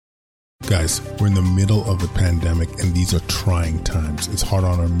Guys, we're in the middle of a pandemic and these are trying times. It's hard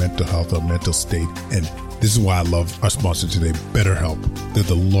on our mental health, our mental state. And this is why I love our sponsor today, BetterHelp. They're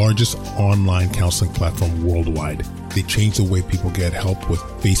the largest online counseling platform worldwide. They change the way people get help with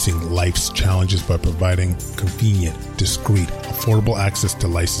facing life's challenges by providing convenient, discreet, affordable access to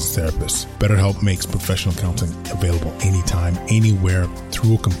licensed therapists. BetterHelp makes professional counseling available anytime, anywhere,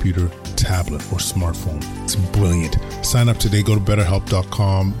 through a computer, tablet, or smartphone. It's brilliant. Sign up today. Go to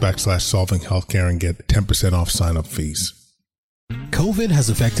betterhelp.com/solvinghealthcare and get 10% off sign-up fees. COVID has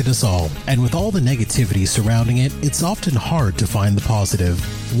affected us all, and with all the negativity surrounding it, it's often hard to find the positive.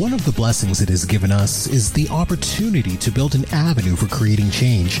 One of the blessings it has given us is the opportunity to build an avenue for creating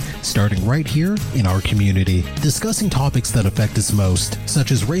change, starting right here in our community. Discussing topics that affect us most,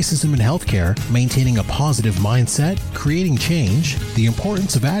 such as racism in healthcare, maintaining a positive mindset, creating change, the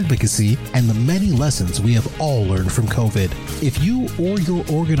importance of advocacy, and the many lessons we have all learned from COVID. If you or your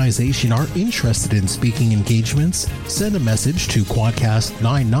organization are interested in speaking engagements, send a message to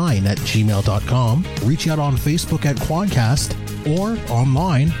quadcast99@gmail.com, reach out on Facebook at Quadcast, or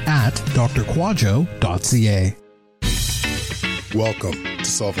online at drquadjo.ca. Welcome to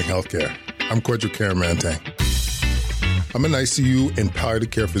Solving Healthcare. I'm Kwadjo Karamantang. I'm an ICU and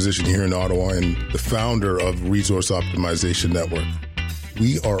palliative care physician here in Ottawa and the founder of Resource Optimization Network.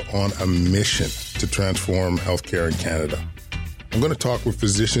 We are on a mission to transform healthcare in Canada. I'm going to talk with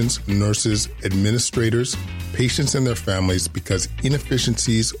physicians, nurses, administrators, patients and their families because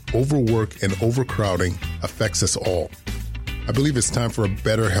inefficiencies, overwork, and overcrowding affects us all. I believe it's time for a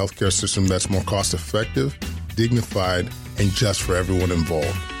better healthcare system that's more cost-effective, dignified, and just for everyone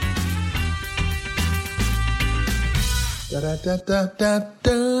involved.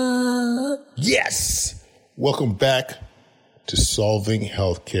 Yes! Welcome back to Solving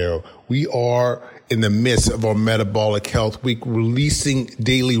Healthcare. We are in the midst of our Metabolic Health Week, releasing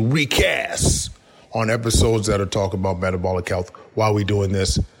daily recasts on episodes that are talking about metabolic health. Why are we doing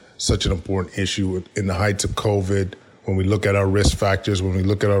this? Such an important issue in the heights of COVID. When we look at our risk factors,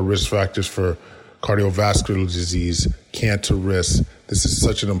 for cardiovascular disease, cancer risk, this is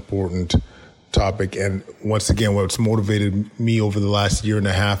such an important topic. And once again, what's motivated me over the last year and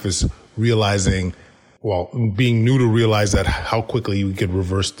a half is being new to realize that how quickly we could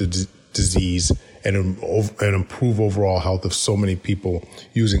reverse the disease and improve overall health of so many people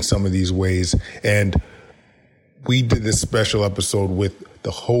using some of these ways. And we did this special episode with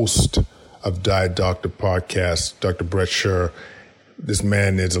the host of Diet Doctor podcast, Dr. Bret Scher. This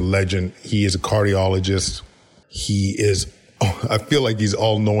man is a legend. He is a cardiologist. I feel like he's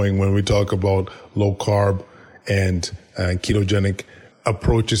all-knowing when we talk about low carb and ketogenic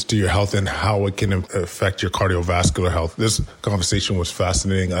approaches to your health and how it can affect your cardiovascular health. This conversation was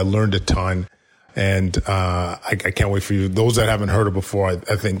fascinating. I learned a ton. And I can't wait for you. Those that haven't heard it before,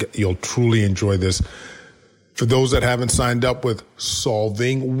 I think you'll truly enjoy this. For those that haven't signed up with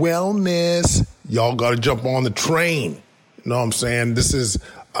Solving Wellness, y'all got to jump on the train. You know what I'm saying? This is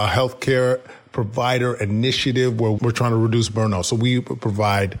a healthcare provider initiative where we're trying to reduce burnout. So we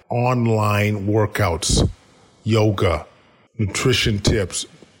provide online workouts, yoga, nutrition tips,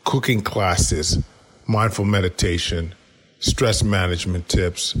 cooking classes, mindful meditation, stress management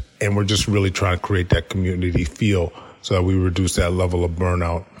tips, and we're just really trying to create that community feel so that we reduce that level of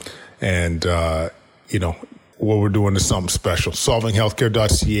burnout. And, what we're doing is something special.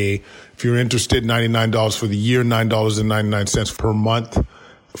 Solvinghealthcare.ca. If you're interested, $99 for the year, $9.99 per month.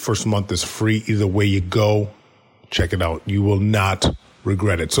 The first month is free. Either way you go, check it out. You will not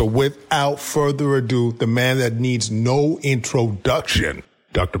regret it. So without further ado, the man that needs no introduction,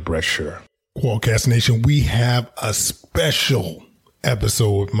 Dr. Bret Scher. Qualcast Nation, we have a special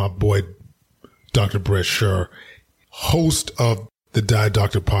episode with my boy, Dr. Bret Scher, host of the Diet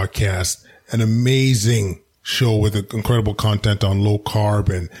Doctor podcast, an amazing show with incredible content on low carb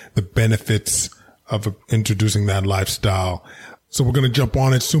and the benefits of introducing that lifestyle. So we're going to jump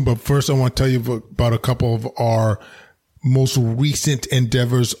on it soon. But first, I want to tell you about a couple of our most recent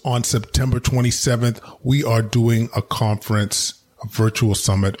endeavors. On September 27th, we are doing a conference, a virtual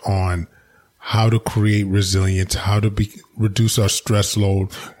summit on how to create resilience, how to reduce our stress load.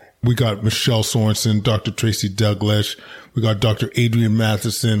 We got Michelle Sorensen, Dr. Tracy Douglas. We got Dr. Adrian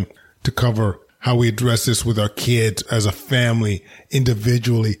Matheson to cover how we address this with our kids as a family,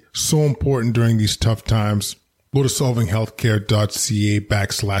 individually. So important during these tough times. Go to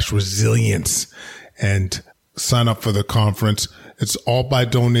solvinghealthcare.ca/resilience and sign up for the conference. It's all by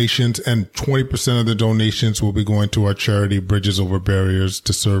donations, and 20% of the donations will be going to our charity, Bridges Over Barriers,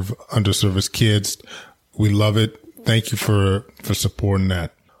 to serve underserviced kids. We love it. Thank you for supporting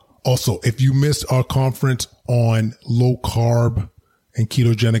that. Also, if you missed our conference on low carb and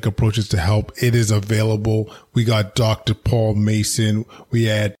ketogenic approaches to help. It is available. We got Dr. Paul Mason. We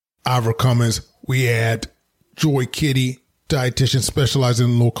had Ivor Cummins. We had Joy Kitty, dietitian specializing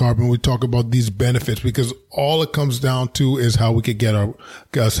in low carb. And we talk about these benefits because all it comes down to is how we could get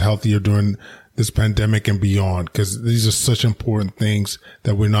us healthier during this pandemic and beyond, because these are such important things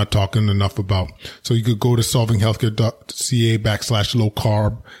that we're not talking enough about. So you could go to solvinghealthcare.ca/low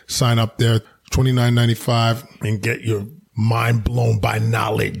carb, sign up there, $29.95, and get your mind blown by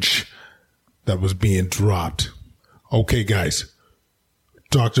knowledge that was being dropped. Okay, guys,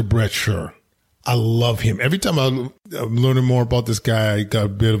 Dr. Bret Scher. I love him. Every time I'm learning more about this guy, I got a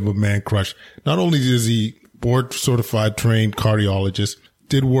bit of a man crush. Not only is he board certified trained cardiologist,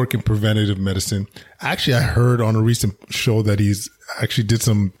 did work in preventative medicine. Actually, I heard on a recent show that he's actually did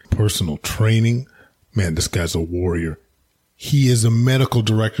some personal training. Man, this guy's a warrior. He is a medical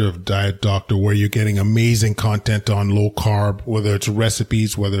director of Diet Doctor, where you're getting amazing content on low carb, whether it's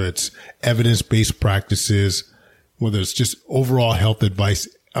recipes, whether it's evidence-based practices, whether it's just overall health advice.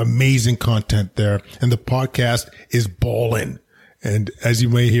 Amazing content there. And the podcast is ballin'. And as you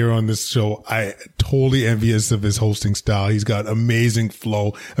may hear on this show, I totally envious of his hosting style. He's got amazing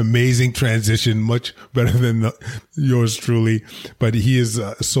flow, amazing transition, much better than yours truly. But he is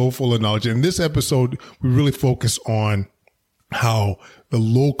so full of knowledge. In this episode, we really focus on how the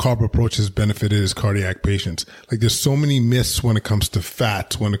low carb approach has benefited his cardiac patients. Like, there's so many myths when it comes to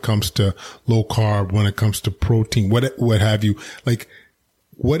fats, when it comes to low carb, when it comes to protein, what have you. Like,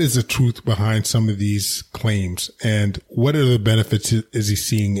 what is the truth behind some of these claims, and what are the benefits is he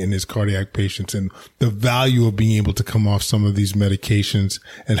seeing in his cardiac patients, and the value of being able to come off some of these medications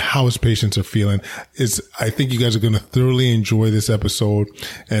and how his patients are feeling? I think you guys are going to thoroughly enjoy this episode.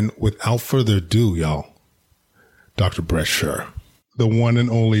 And without further ado, y'all, Dr. Bret Scher, the one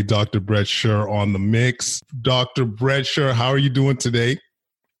and only Dr. Bret Scher on the mix. Dr. Bret Scher, how are you doing today?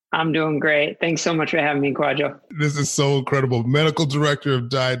 I'm doing great. Thanks so much for having me, Quadro. This is so incredible. Medical director of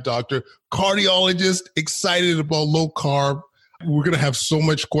Diet Doctor, cardiologist, excited about low carb. We're going to have so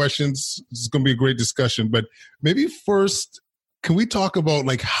much questions. It's going to be a great discussion. But maybe first, can we talk about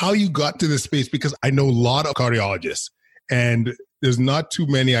like how you got to this space? Because I know a lot of cardiologists, and there's not too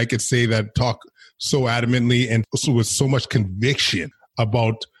many I could say that talk so adamantly and also with so much conviction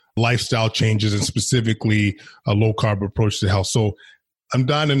about lifestyle changes and specifically a low carb approach to health. So I'm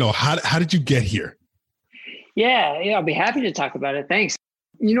dying to know, how did you get here? Yeah, I'll be happy to talk about it. Thanks.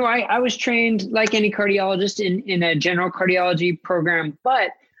 You know, I was trained like any cardiologist in a general cardiology program,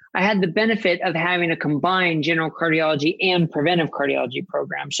 but I had the benefit of having a combined general cardiology and preventive cardiology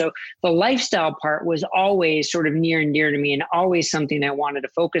program. So the lifestyle part was always sort of near and dear to me and always something I wanted to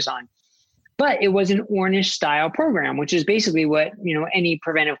focus on. But it was an Ornish style program, which is basically what, you know, any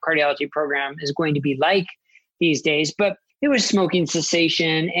preventive cardiology program is going to be like these days. But it was smoking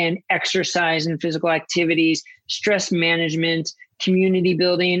cessation and exercise and physical activities, stress management, community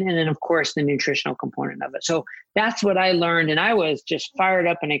building, and then, of course, the nutritional component of it. So that's what I learned. And I was just fired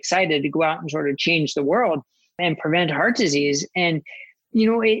up and excited to go out and sort of change the world and prevent heart disease. And,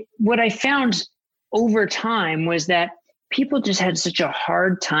 you know, what I found over time was that people just had such a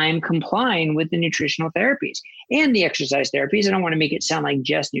hard time complying with the nutritional therapies and the exercise therapies. I don't want to make it sound like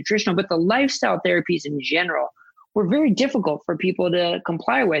just nutritional, but the lifestyle therapies in general were very difficult for people to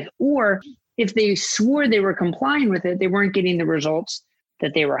comply with. Or if they swore they were complying with it, they weren't getting the results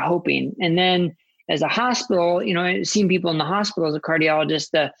that they were hoping. And then as a hospital, you know, seeing people in the hospital as a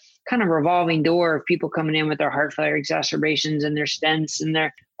cardiologist, the kind of revolving door of people coming in with their heart failure exacerbations and their stents and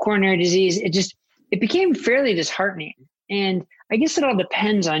their coronary disease, it became fairly disheartening. And I guess it all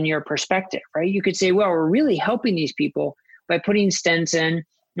depends on your perspective, right? You could say, well, we're really helping these people by putting stents in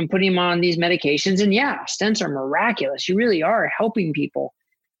and putting them on these medications. And yeah, stents are miraculous. You really are helping people.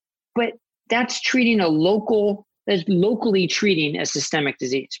 But that's locally treating a systemic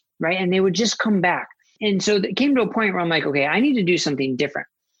disease, right? And they would just come back. And so it came to a point where I'm like, okay, I need to do something different.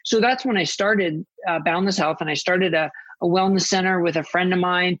 So that's when I started Boundless Health, and I started a wellness center with a friend of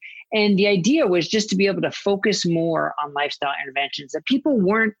mine. And the idea was just to be able to focus more on lifestyle interventions, that people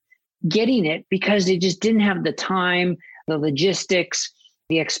weren't getting it because they just didn't have the time, the logistics,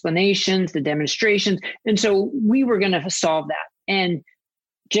 the explanations, the demonstrations. And so we were going to solve that. And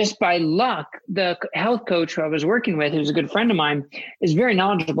just by luck, the health coach who I was working with, who's a good friend of mine, is very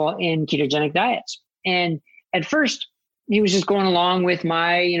knowledgeable in ketogenic diets. And at first, he was just going along with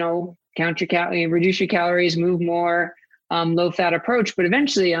my, you know, count your calories, reduce your calories, move more, low fat approach. But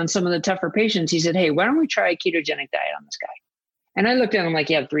eventually on some of the tougher patients, he said, hey, why don't we try a ketogenic diet on this guy? And I looked at him like,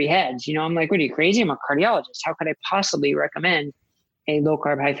 you have three heads. You know, I'm like, what are you, crazy? I'm a cardiologist. How could I possibly recommend a low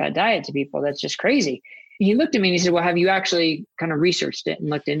carb, high fat diet to people? That's just crazy. he looked at me and he said, well, have you actually kind of researched it and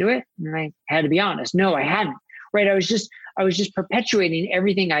looked into it? And I had to be honest. No, I hadn't. Right. I was just perpetuating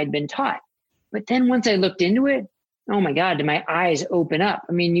everything I'd been taught. But then once I looked into it, oh my God, did my eyes open up?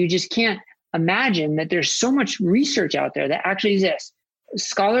 I mean, you just can't imagine that there's so much research out there that actually exists,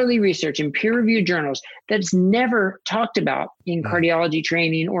 scholarly research in peer-reviewed journals that's never talked about in cardiology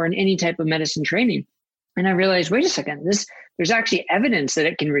training or in any type of medicine training. And I realized, wait a second, there's actually evidence that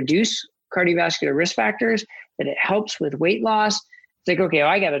it can reduce cardiovascular risk factors, that it helps with weight loss. It's like, okay,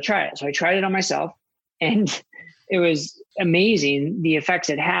 well, I got to try it. So I tried it on myself, and it was amazing the effects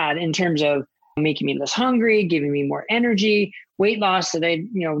it had in terms of making me less hungry, giving me more energy, weight loss that I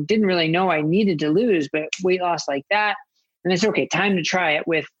didn't really know I needed to lose, but weight loss like that. And it's okay, time to try it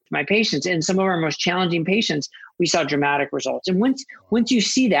with my patients. And some of our most challenging patients, we saw dramatic results. And once you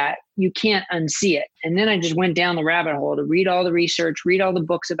see that, you can't unsee it. And then I just went down the rabbit hole to read all the research, read all the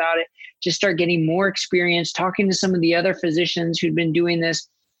books about it, just start getting more experience, talking to some of the other physicians who'd been doing this.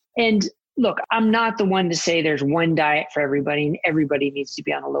 And look, I'm not the one to say there's one diet for everybody and everybody needs to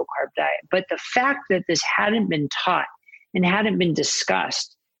be on a low carb diet. But the fact that this hadn't been taught and hadn't been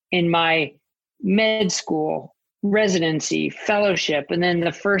discussed in my med school, residency, fellowship, and then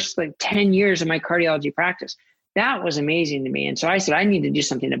the first 10 years of my cardiology practice, that was amazing to me. And so I said, I need to do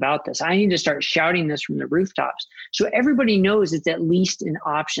something about this. I need to start shouting this from the rooftops so everybody knows it's at least an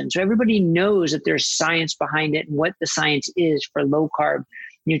option. So everybody knows that there's science behind it and what the science is for low carb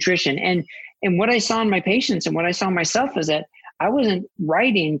nutrition. And what I saw in my patients and what I saw in myself is that I wasn't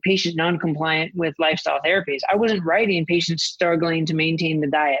writing patient non-compliant with lifestyle therapies. I wasn't writing patients struggling to maintain the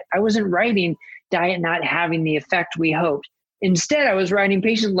diet. I wasn't writing diet not having the effect we hoped. Instead, I was writing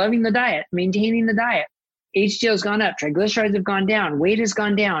patients loving the diet, maintaining the diet. HDL has gone up, triglycerides have gone down, weight has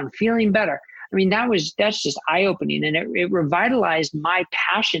gone down, feeling better. I mean, that's just eye-opening, and it revitalized my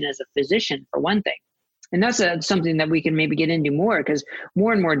passion as a physician, for one thing. And that's something that we can maybe get into more, because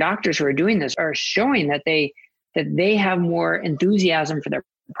more and more doctors who are doing this are showing that they have more enthusiasm for their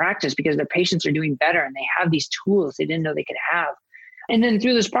practice because their patients are doing better and they have these tools they didn't know they could have. And then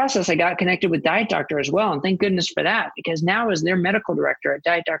through this process, I got connected with Diet Doctor as well. And thank goodness for that, because now as their medical director at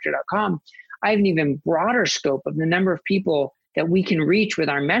dietdoctor.com, I have an even broader scope of the number of people that we can reach with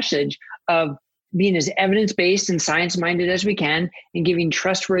our message of being as evidence-based and science-minded as we can and giving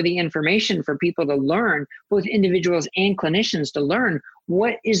trustworthy information for people to learn, both individuals and clinicians to learn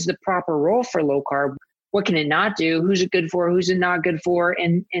what is the proper role for low carb, what can it not do, who's it good for, who's it not good for,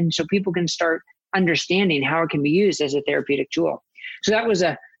 and so people can start understanding how it can be used as a therapeutic tool. So that was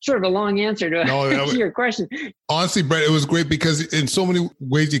a sort of a long answer to your question. Honestly, Bret, it was great because in so many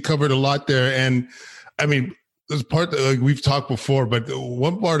ways you covered a lot there. And I mean, there's part that we've talked before, but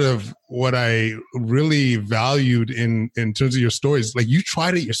one part of what I really valued in terms of your stories, you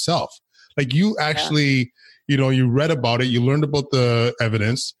tried it yourself. You actually, you read about it, you learned about the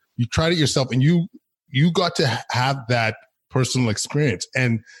evidence, you tried it yourself, and you got to have that personal experience.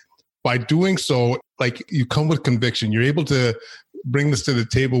 And by doing so, you come with conviction. You're able to bring this to the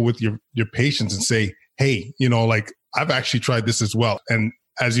table with your patients and say, hey, I've actually tried this as well. And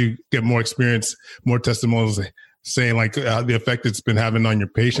as you get more experience, more testimonials saying the effect it's been having on your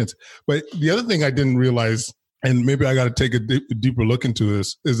patients. But the other thing I didn't realize, and maybe I got to take a deeper look into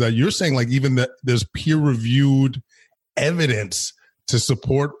this, is that you're saying even that there's peer-reviewed evidence to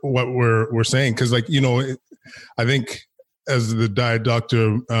support what we're saying. Because I think as the Diet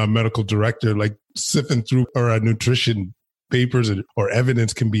Doctor medical director, sifting through our nutrition papers or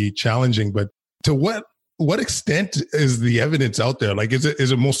evidence can be challenging. But to what extent is the evidence out there? Is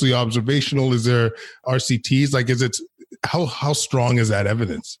it mostly observational? Is there RCTs? How strong is that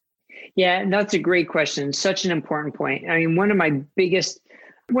evidence? Yeah, that's a great question. Such an important point. I mean, one of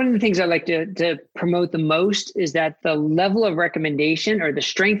the things I like to promote the most is that the level of recommendation or the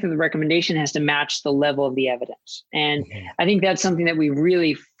strength of the recommendation has to match the level of the evidence. And I think that's something that we've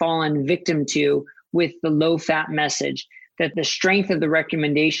really fallen victim to with the low fat message, that the strength of the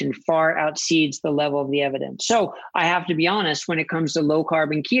recommendation far exceeds the level of the evidence. So I have to be honest, when it comes to low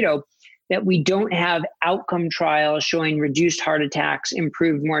carb and keto, that we don't have outcome trials showing reduced heart attacks,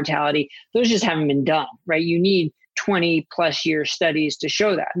 improved mortality. Those just haven't been done, right? You need 20 plus year studies to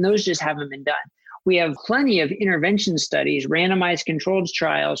show that. And those just haven't been done. We have plenty of intervention studies, randomized controlled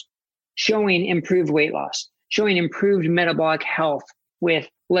trials showing improved weight loss, showing improved metabolic health with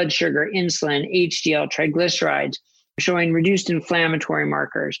blood sugar, insulin, HDL, triglycerides, showing reduced inflammatory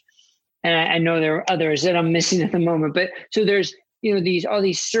markers. And I know there are others that I'm missing at the moment, but so there's, all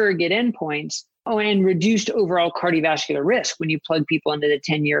these surrogate endpoints. Oh, and reduced overall cardiovascular risk when you plug people into the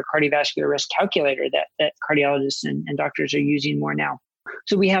 10-year cardiovascular risk calculator that cardiologists and doctors are using more now.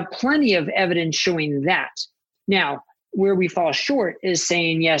 So we have plenty of evidence showing that. Now, where we fall short is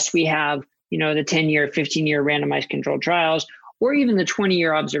saying, yes, we have, the 10-year, 15-year randomized controlled trials, or even the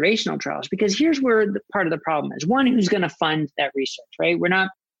 20-year observational trials, because here's where part of the problem is. One, who's going to fund that research, right? We're not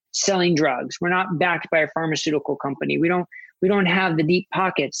selling drugs. We're not backed by a pharmaceutical company. We don't have the deep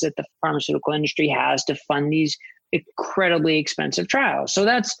pockets that the pharmaceutical industry has to fund these incredibly expensive trials. So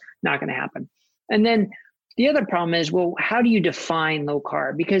that's not going to happen. And then the other problem is, well, how do you define low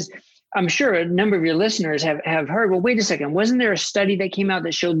carb? Because I'm sure a number of your listeners have heard, well, wait a second, wasn't there a study that came out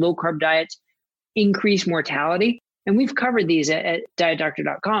that showed low carb diets increase mortality? And we've covered these at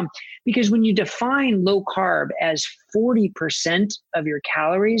dietdoctor.com, because when you define low carb as 40% of your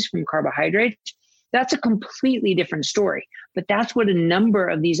calories from carbohydrates, that's a completely different story. But that's what a number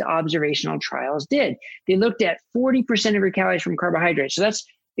of these observational trials did. They looked at 40% of your calories from carbohydrates. So that's,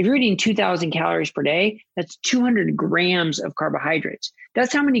 if you're eating 2,000 calories per day, that's 200 grams of carbohydrates.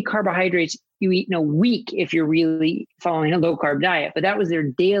 That's how many carbohydrates you eat in a week if you're really following a low carb diet. But that was their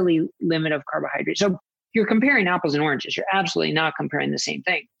daily limit of carbohydrates. So you're comparing apples and oranges. You're absolutely not comparing the same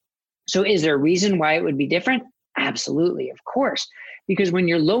thing. So is there a reason why it would be different? Absolutely, of course. Because when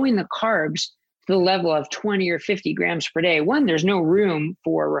you're lowering the carbs to the level of 20 or 50 grams per day, one, there's no room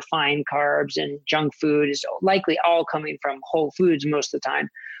for refined carbs, and junk food is likely all coming from whole foods most of the time.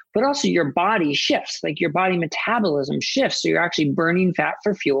 But also your body shifts, like your body metabolism shifts. So you're actually burning fat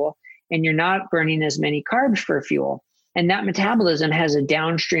for fuel, and you're not burning as many carbs for fuel. And that metabolism has a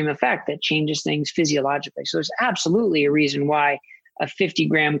downstream effect that changes things physiologically. So there's absolutely a reason why a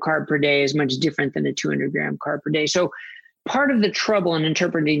 50-gram carb per day is much different than a 200-gram carb per day. So part of the trouble in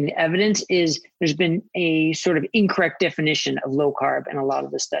interpreting the evidence is there's been a sort of incorrect definition of low carb in a lot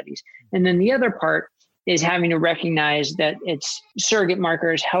of the studies. And then the other part is having to recognize that it's surrogate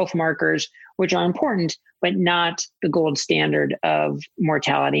markers, health markers, which are important, but not the gold standard of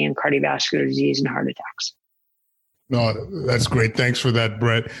mortality and cardiovascular disease and heart attacks. No, that's great. Thanks for that,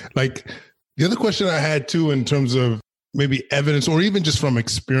 Bret. Like, the other question I had too, in terms of maybe evidence or even just from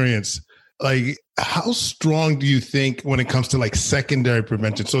experience, like, how strong do you think when it comes to like secondary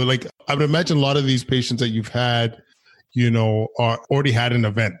prevention? So like, I would imagine a lot of these patients that you've had, are already had an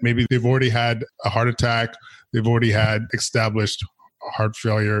event. Maybe they've already had a heart attack. They've already had established heart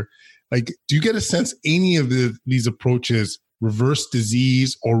failure. Like, do you get a sense any of these approaches reverse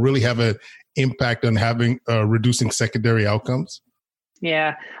disease or really have an impact on reducing secondary outcomes?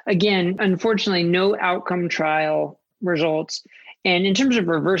 Yeah. Again, unfortunately, no outcome trial results. And in terms of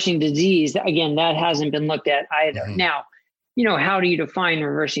reversing disease, again, that hasn't been looked at either. Mm-hmm. Now, how do you define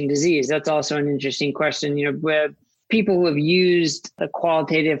reversing disease? That's also an interesting question. With people who have used the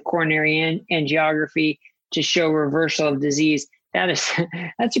qualitative coronary angiography to show reversal of disease, that's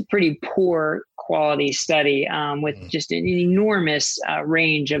a pretty poor quality study with just an enormous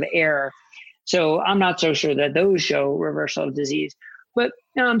range of error. So I'm not so sure that those show reversal of disease. But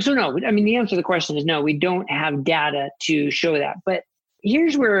so no, I mean, the answer to the question is no, we don't have data to show that. But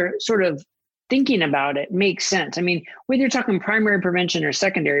here's where sort of thinking about it makes sense. I mean, whether you're talking primary prevention or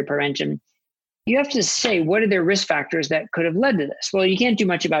secondary prevention, you have to say, what are the risk factors that could have led to this? Well, you can't do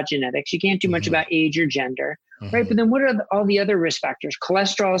much about genetics. You can't do much about age or gender, right? But then what are all the other risk factors?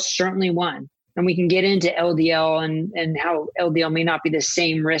 Cholesterol is certainly one. And we can get into LDL and how LDL may not be the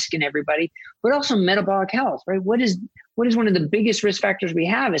same risk in everybody, but also metabolic health, right? What is one of the biggest risk factors we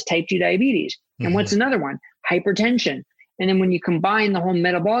have is type 2 diabetes. And what's another one? Hypertension. And then when you combine the whole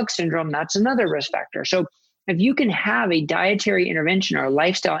metabolic syndrome, that's another risk factor. So if you can have a dietary intervention or a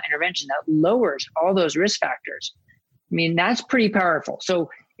lifestyle intervention that lowers all those risk factors, I mean, that's pretty powerful. So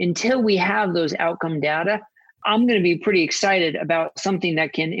until we have those outcome data, I'm going to be pretty excited about something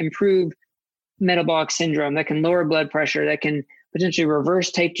that can improve metabolic syndrome, that can lower blood pressure, that can potentially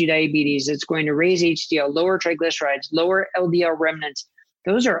reverse type 2 diabetes. It's going to raise HDL, lower triglycerides, lower LDL remnants.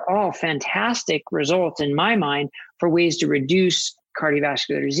 Those are all fantastic results in my mind for ways to reduce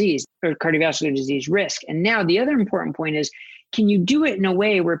cardiovascular disease or cardiovascular disease risk. And now the other important point is, can you do it in a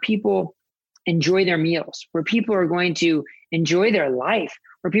way where people enjoy their meals, where people are going to enjoy their life,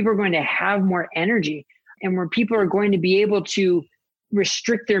 where people are going to have more energy, and where people are going to be able to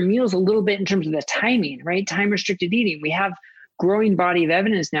restrict their meals a little bit in terms of the timing, right? Time restricted eating. We have growing body of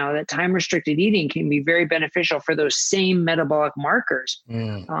evidence now that time restricted eating can be very beneficial for those same metabolic markers.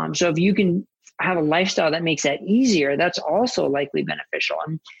 So if you can have a lifestyle that makes that easier, that's also likely beneficial.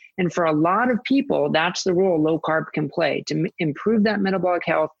 And for a lot of people, that's the role low carb can play to improve that metabolic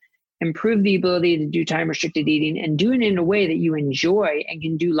health, improve the ability to do time restricted eating, and do it in a way that you enjoy and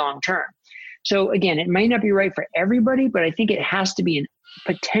can do long term. So again, it might not be right for everybody, but I think it has to be a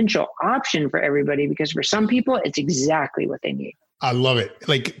potential option for everybody, because for some people, it's exactly what they need. I love it.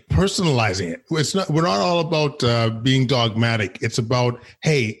 Like personalizing it. We're not all about being dogmatic. It's about,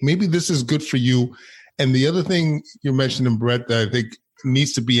 hey, maybe this is good for you. And the other thing you mentioned in Bret that I think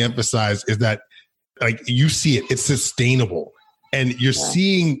needs to be emphasized is that like you see it, it's sustainable and you're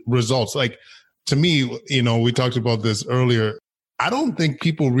seeing results. Like to me, you know, we talked about this earlier. I don't think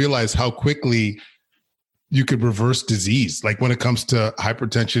people realize how quickly you could reverse disease. Like when it comes to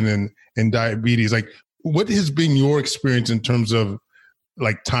hypertension and diabetes, like what has been your experience in terms of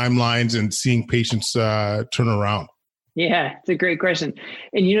like timelines and seeing patients turn around? Yeah, it's a great question.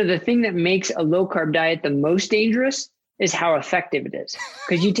 And you know, the thing that makes a low carb diet the most dangerous is how effective it is.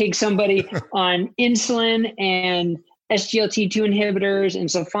 Because you take somebody on insulin and SGLT2 inhibitors and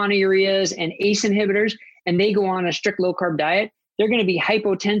sulfonylureas and ACE inhibitors, and they go on a strict low carb diet, they're going to be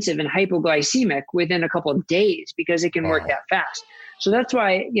hypotensive and hypoglycemic within a couple of days because it can work that fast. So that's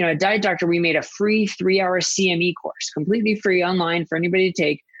why, you know, at Diet Doctor, we made a free 3-hour CME course, completely free online for anybody to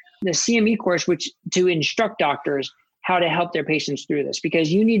take. The CME course, which to instruct doctors how to help their patients through this,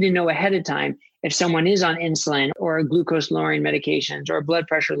 because you need to know ahead of time if someone is on insulin or glucose lowering medications or blood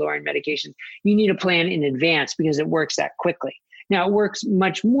pressure lowering medications. You need to plan in advance because it works that quickly. Now, it works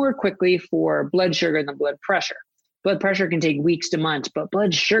much more quickly for blood sugar than blood pressure. Blood pressure can take weeks to months, but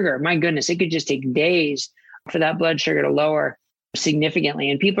blood sugar, my goodness, it could just take days for that blood sugar to lower significantly.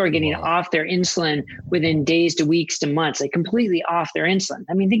 And people are getting off their insulin within days to weeks to months, like completely off their insulin.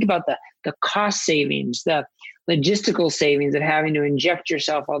 I mean, think about the cost savings, the logistical savings of having to inject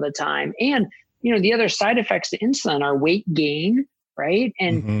yourself all the time. And, you know, the other side effects to insulin are weight gain, right?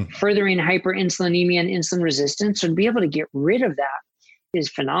 And furthering hyperinsulinemia and insulin resistance. So to be able to get rid of that is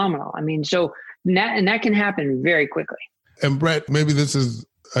phenomenal. I mean, so that can happen very quickly. And Bret, maybe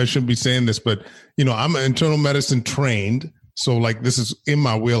I shouldn't be saying this, but, you know, I'm internal medicine trained. So like this is in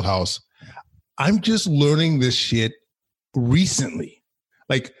my wheelhouse. I'm just learning this shit recently.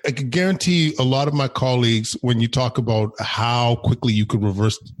 Like I can guarantee a lot of my colleagues, when you talk about how quickly you could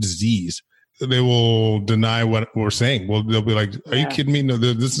reverse disease, they will deny what we're saying. Well, they'll be like, are you kidding me? No,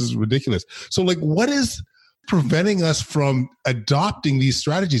 this is ridiculous. So like, what is preventing us from adopting these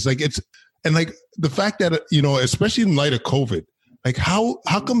strategies? Like and like the fact that, you know, especially in light of COVID, like how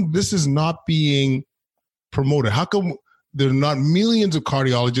come this is not being promoted? How come there are not millions of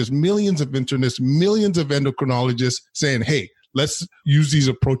cardiologists, millions of internists, millions of endocrinologists saying, hey, let's use these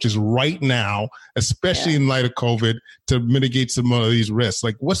approaches right now, especially in light of COVID, to mitigate some of these risks?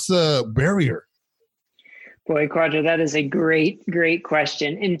 Like, what's the barrier? Boy, Quadra, that is a great, great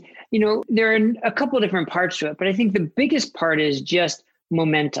question. And, you know, there are a couple of different parts to it, but I think the biggest part is just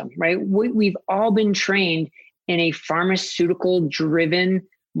momentum, right? We've all been trained in a pharmaceutical-driven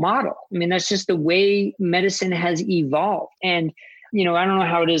model. I mean, that's just the way medicine has evolved. And, you know, I don't know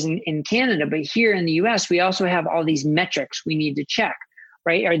how it is in Canada, but here in the US, we also have all these metrics we need to check,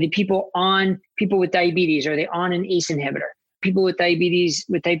 right? Are the people with diabetes, are they on an ACE inhibitor? People with diabetes,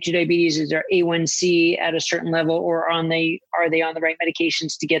 with type 2 diabetes, is their A1C at a certain level, or are they on the right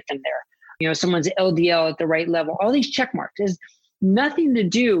medications to get them there? You know, someone's LDL at the right level. All these check marks has nothing to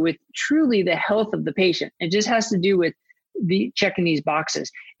do with truly the health of the patient. It just has to do with checking these boxes.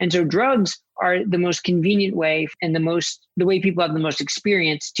 And so drugs are the most convenient way and the way people have the most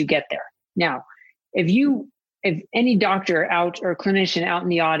experience to get there. Now, if any doctor out or clinician out in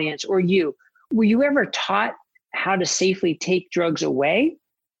the audience, or were you ever taught how to safely take drugs away?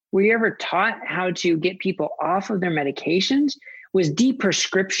 Were you ever taught how to get people off of their medications? Was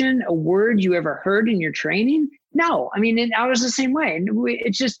deprescription a word you ever heard in your training? No. I mean, I was the same way.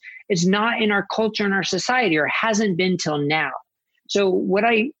 It's not in our culture and our society, or hasn't been till now. So what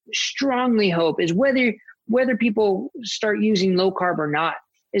I strongly hope is whether people start using low carb or not,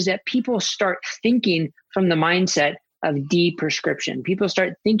 is that people start thinking from the mindset of deprescription. People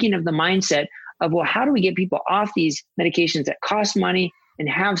start thinking of the mindset of, well, how do we get people off these medications that cost money and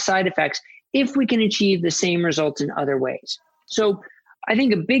have side effects if we can achieve the same results in other ways? So I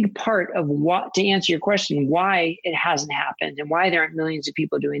think a big part of to answer your question, why it hasn't happened and why there aren't millions of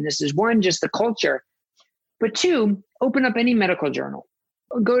people doing this is, one, just the culture, but two, open up any medical journal,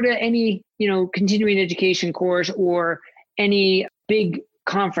 go to any, you know, continuing education course or any big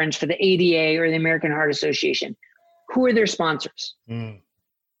conference for the ADA or the American Heart Association. Who are their sponsors?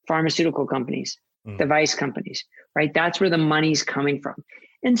 Pharmaceutical companies, device companies, right? That's where the money's coming from.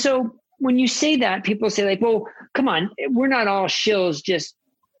 And so when you say that, people say like, well, come on, we're not all shills just,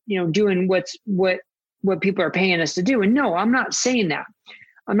 you know, doing what people are paying us to do. And no, I'm not saying that.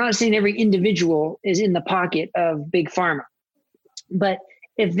 I'm not saying every individual is in the pocket of big pharma. But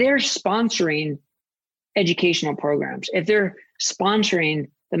if they're sponsoring educational programs, if they're sponsoring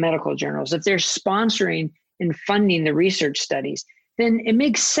the medical journals, if they're sponsoring and funding the research studies, then it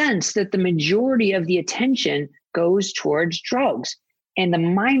makes sense that the majority of the attention goes towards drugs and the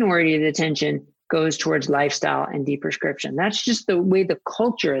minority of the attention goes towards lifestyle and deprescription. That's just the way the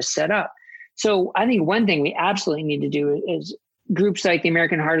culture is set up. So I think one thing we absolutely need to do is groups like the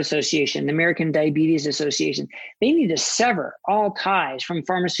American Heart Association, the American Diabetes Association, they need to sever all ties from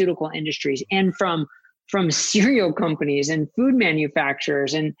pharmaceutical industries and from cereal companies and food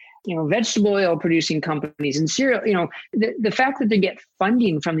manufacturers and vegetable oil producing companies and cereal. The fact that they get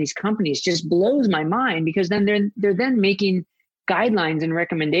funding from these companies just blows my mind, because then they're then making guidelines and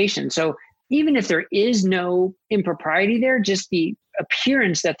recommendations. So even if there is no impropriety there, just the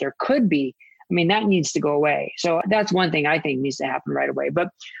appearance that there could be, that needs to go away. So that's one thing I think needs to happen right away. But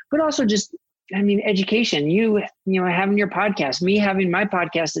also just, education, you having your podcast, me having my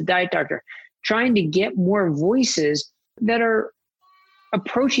podcast, The Diet Doctor, trying to get more voices that are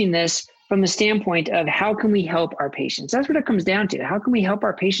approaching this from the standpoint of how can we help our patients? That's what it comes down to. How can we help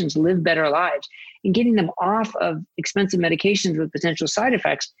our patients live better lives? And getting them off of expensive medications with potential side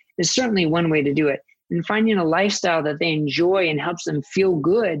effects is certainly one way to do it. And finding a lifestyle that they enjoy and helps them feel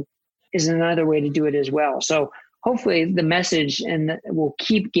good is another way to do it as well. So hopefully the message will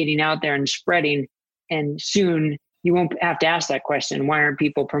keep getting out there and spreading, and soon you won't have to ask that question. Why aren't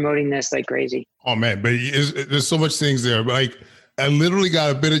people promoting this like crazy? Oh man, but there's so much things there. Like I literally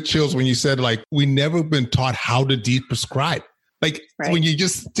got a bit of chills when you said we never been taught how to deprescribe. Right. When you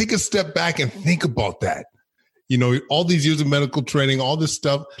just take a step back and think about that, all these years of medical training, all this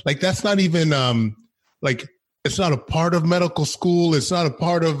stuff, that's not even it's not a part of medical school. It's not a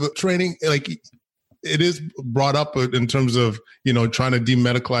part of training. It is brought up in terms of, trying to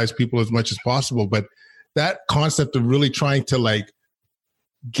demedicalize people as much as possible. But that concept of really trying to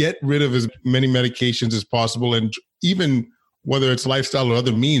get rid of as many medications as possible, and even whether it's lifestyle or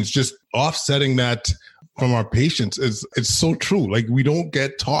other means, just offsetting that from our patients it's so true. We don't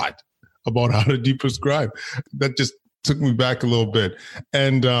get taught about how to deprescribe. That just took me back a little bit.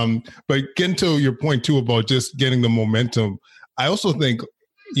 And but getting to your point too about just getting the momentum, I also think,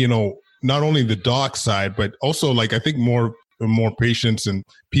 not only the doc side, but also I think more patients and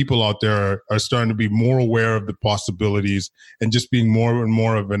people out there are starting to be more aware of the possibilities and just being more and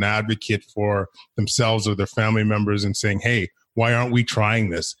more of an advocate for themselves or their family members and saying, hey, why aren't we trying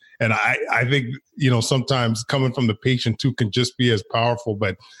this? And I think, sometimes coming from the patient too can just be as powerful.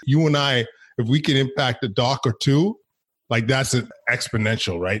 But you and I, if we can impact a doc or two, that's an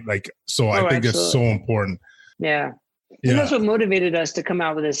exponential, right? So I think it's so important. Yeah. And that's what motivated us to come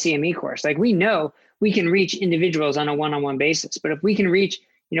out with a CME course. We know we can reach individuals on a one-on-one basis, but if we can reach,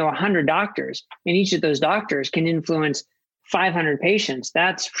 100 doctors, and each of those doctors can influence 500 patients,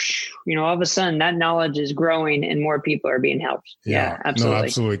 that's, all of a sudden that knowledge is growing and more people are being helped. Yeah, absolutely. No,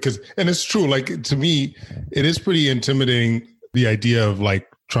 absolutely. And it's true. To me, it is pretty intimidating, the idea of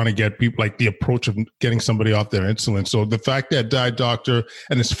trying to get people, the approach of getting somebody off their insulin. So the fact that Diet Doctor,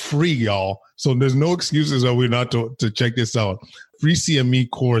 and it's free, y'all. So there's no excuses that we're not to check this out. Free CME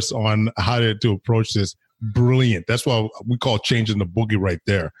course on how to approach this. Brilliant. That's why we call changing the boogie right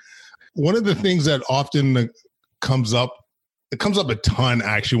there. One of the things that often comes up, it comes up a ton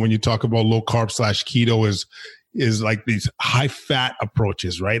actually when you talk about low carb / keto is these high fat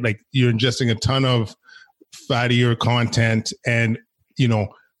approaches, right? You're ingesting a ton of fattier content. And,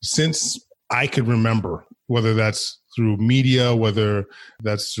 since I could remember, whether that's through media, whether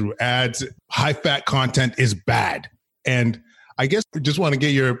that's through ads, high fat content is bad. And I guess I just want to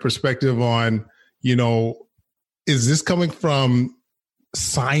get your perspective on, is this coming from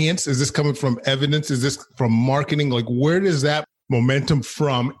science? Is this coming from evidence? Is this from marketing? Where does that momentum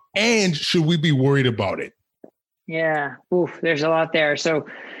from? And should we be worried about it? Yeah. Oof, there's a lot there. So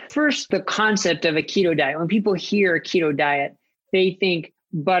first, the concept of a keto diet. When people hear a keto diet, they think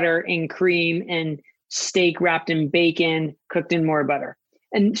butter and cream and steak wrapped in bacon, cooked in more butter.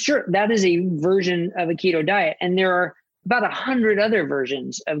 And sure, that is a version of a keto diet. And there are about 100 other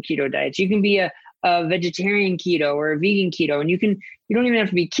versions of keto diets. You can be a vegetarian keto or a vegan keto, and you don't even have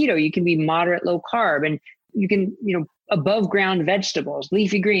to be keto. You can be moderate low carb, and you can, above ground vegetables,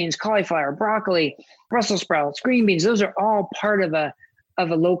 leafy greens, cauliflower, broccoli, Brussels sprouts, green beans. Those are all part of a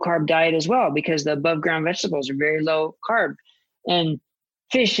low carb diet as well, because the above ground vegetables are very low carb. And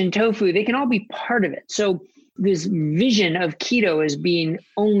fish and tofu, they can all be part of it. So this vision of keto as being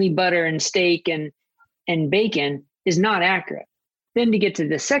only butter and steak and bacon is not accurate. Then to get to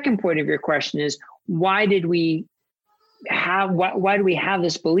the second point of your question is, why do we have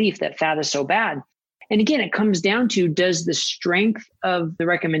this belief that fat is so bad? And again, it comes down to, does the strength of the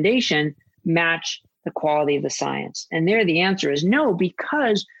recommendation match the quality of the science? And there the answer is no,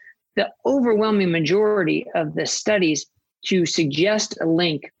 because the overwhelming majority of the studies to suggest a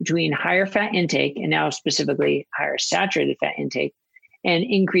link between higher fat intake, and now specifically higher saturated fat intake, and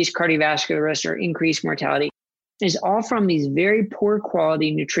increased cardiovascular risk or increased mortality, is all from these very poor quality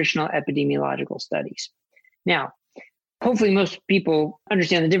nutritional epidemiological studies. Now, hopefully most people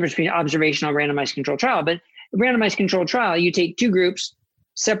understand the difference between observational randomized controlled trial, but a randomized controlled trial, you take two groups,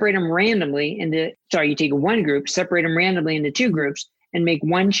 separate them randomly you take one group, separate them randomly into two groups, and make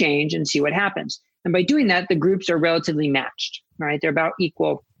one change and see what happens. And by doing that, the groups are relatively matched, right? They're about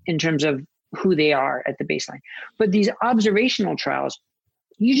equal in terms of who they are at the baseline. But these observational trials,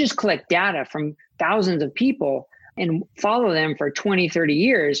 you just collect data from thousands of people and follow them for 20, 30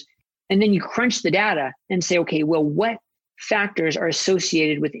 years. And then you crunch the data and say, okay, well, what factors are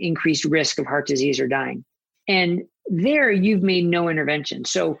associated with increased risk of heart disease or dying? And there you've made no intervention.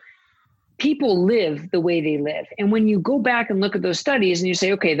 So people live the way they live. And when you go back and look at those studies and you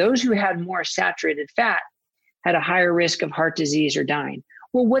say, okay, those who had more saturated fat had a higher risk of heart disease or dying.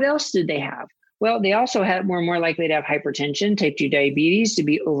 Well, what else did they have? Well, they also were more likely to have hypertension, type 2 diabetes, to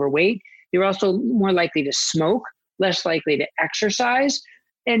be overweight. They were also more likely to smoke, less likely to exercise.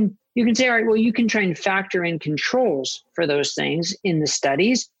 And you can say, all right, well, you can try and factor in controls for those things in the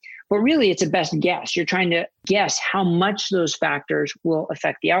studies, but really it's a best guess. You're trying to guess how much those factors will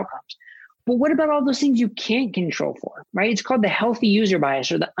affect the outcomes. But what about all those things you can't control for, right? It's called the healthy user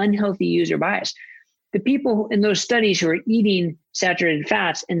bias or the unhealthy user bias. The people in those studies who are eating saturated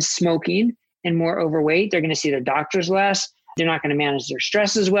fats and smoking and more overweight, they're going to see their doctors less. They're not going to manage their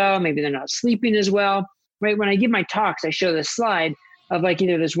stress as well. Maybe they're not sleeping as well, right? When I give my talks, I show this slide of like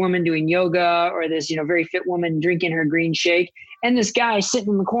either this woman doing yoga or this, very fit woman drinking her green shake and this guy sitting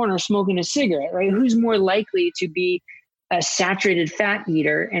in the corner smoking a cigarette, right? Who's more likely to be a saturated fat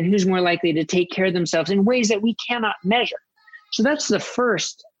eater and who's more likely to take care of themselves in ways that we cannot measure? So that's the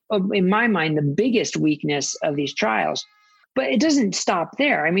first, in my mind, the biggest weakness of these trials. But it doesn't stop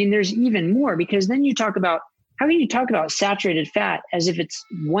there. I mean, there's even more, because then you talk about, how can you talk about saturated fat as if it's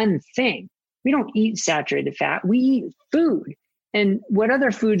one thing? We don't eat saturated fat. We eat food. And what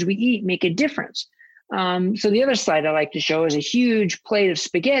other foods we eat make a difference. So the other slide I like to show is a huge plate of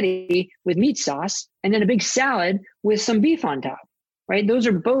spaghetti with meat sauce and then a big salad with some beef on top, right? Those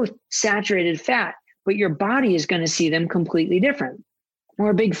are both saturated fat, but your body is going to see them completely different.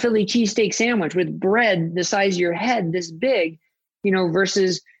 Or a big Philly cheesesteak sandwich with bread the size of your head, this big,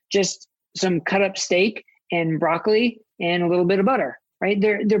 versus just some cut up steak and broccoli and a little bit of butter, right?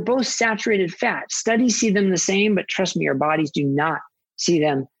 They're both saturated fat. Studies see them the same, but trust me, our bodies do not see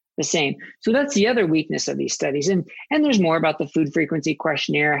them the same. So that's the other weakness of these studies. And there's more about the food frequency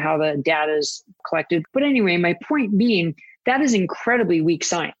questionnaire, how the data is collected. But anyway, my point being, that is incredibly weak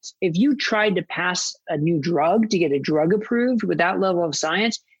science. If you tried to pass a new drug to get a drug approved with that level of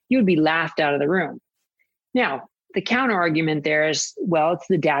science, you would be laughed out of the room. Now, the counter argument there is, well, it's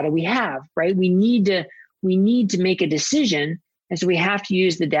the data we have, right? We need to make a decision, and so we have to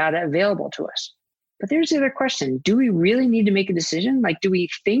use the data available to us. But there's the other question. Do we really need to make a decision? Like, do we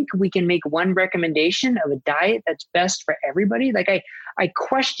think we can make one recommendation of a diet that's best for everybody? Like, I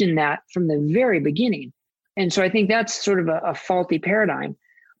question that from the very beginning. And so I think that's sort of a faulty paradigm.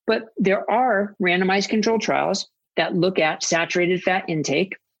 But there are randomized controlled trials that look at saturated fat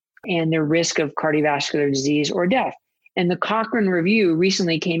intake and their risk of cardiovascular disease or death. And the Cochrane Review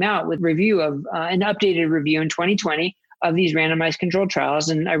recently came out with review of an updated review in 2020 of these randomized controlled trials.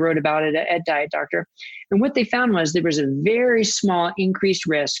 And I wrote about it at Diet Doctor. And what they found was there was a very small increased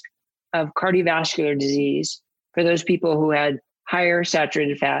risk of cardiovascular disease for those people who had higher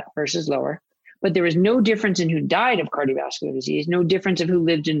saturated fat versus lower. But there was no difference in who died of cardiovascular disease, no difference of who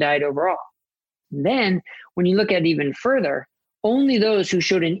lived and died overall. And then when you look at it even further, only those who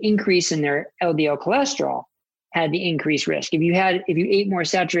showed an increase in their LDL cholesterol had the increased risk. If you ate more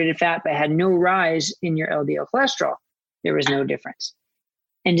saturated fat but had no rise in your LDL cholesterol, there was no difference.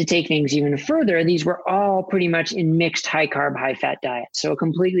 And to take things even further, these were all pretty much in mixed high carb, high fat diets. So a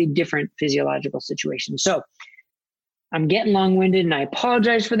completely different physiological situation. So I'm getting long-winded and I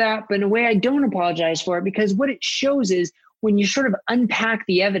apologize for that, but in a way I don't apologize for it, because what it shows is when you sort of unpack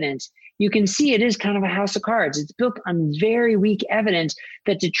the evidence, you can see it is kind of a house of cards. It's built on very weak evidence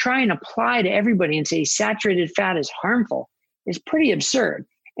that to try and apply to everybody and say saturated fat is harmful is pretty absurd.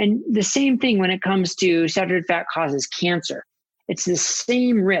 And the same thing when it comes to saturated fat causes cancer. It's the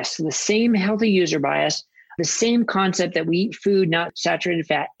same risk, the same healthy user bias, the same concept that we eat food, not saturated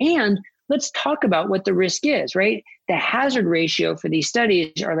fat. And let's talk about what the risk is, right? The hazard ratio for these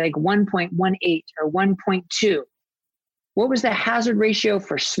studies are like 1.18 or 1.2. What was the hazard ratio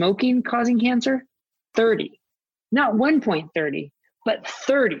for smoking causing cancer? 30. Not 1.30, but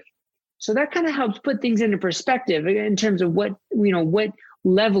 30. So that kind of helps put things into perspective in terms of what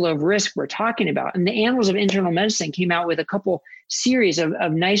level of risk we're talking about. And the Annals of Internal Medicine came out with a couple series of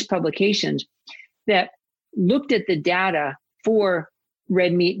nice publications that looked at the data for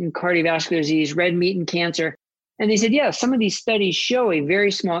red meat and cardiovascular disease, red meat and cancer. And they said, yeah, some of these studies show a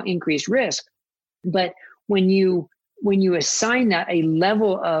very small increased risk. But when you assign that a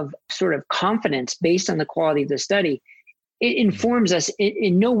level of sort of confidence based on the quality of the study, it informs us.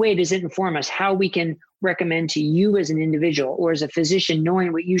 In no way does it inform us how we can recommend to you as an individual or as a physician,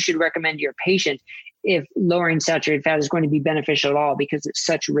 knowing what you should recommend to your patient if lowering saturated fat is going to be beneficial at all, because it's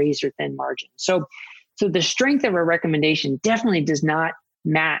such razor thin margins. So the strength of our recommendation definitely does not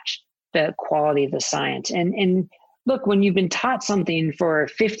match the quality of the science. And look, when you've been taught something for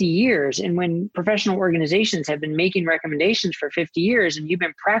 50 years, and when professional organizations have been making recommendations for 50 years, and you've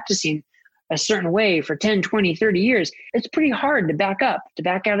been practicing a certain way for 10, 20, 30 years, it's pretty hard to back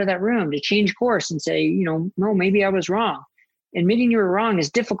out of that room, to change course and say, no, maybe I was wrong. Admitting you were wrong is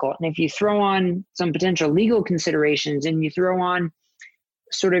difficult. And if you throw on some potential legal considerations and you throw on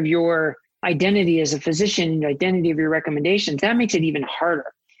sort of your identity as a physician, identity of your recommendations, that makes it even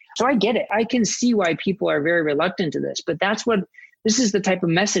harder. So I get it. I can see why people are very reluctant to this, but this is the type of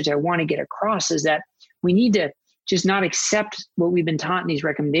message I want to get across, is that we need to just not accept what we've been taught in these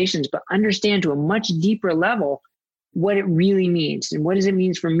recommendations, but understand to a much deeper level what it really means. And what does it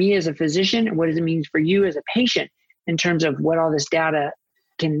mean for me as a physician? And what does it mean for you as a patient in terms of what all this data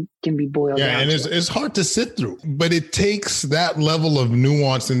can be boiled down to? Yeah, and it's hard to sit through, but it takes that level of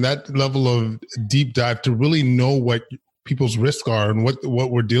nuance and that level of deep dive to really know what people's risks are and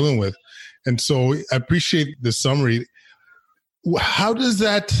what we're dealing with. And so I appreciate the summary. How does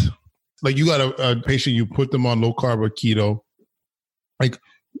that, like, you got a patient, you put them on low carb or keto, like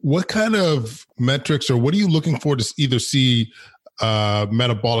what kind of metrics or what are you looking for to either see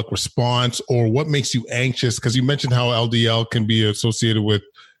metabolic response, or what makes you anxious? Because you mentioned how LDL can be associated with,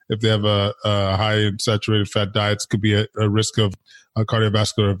 if they have a high saturated fat diets, could be a risk of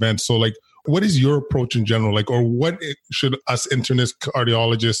cardiovascular events. So like, what is your approach in general? Like, or what should us internists,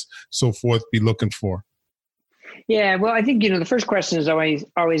 cardiologists, so forth be looking for? Yeah, well, I think, the first question is always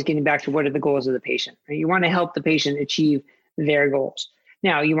getting back to what are the goals of the patient, right? You want to help the patient achieve their goals.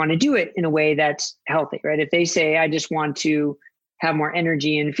 Now, you want to do it in a way that's healthy, right? If they say, I just want to have more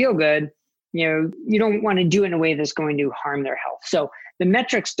energy and feel good, you don't want to do it in a way that's going to harm their health. So the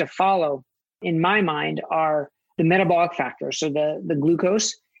metrics to follow, in my mind, are the metabolic factors, so the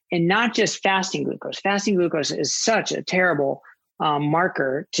glucose, and not just fasting glucose. Fasting glucose is such a terrible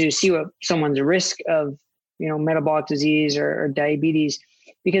marker to see what someone's risk of metabolic disease or diabetes,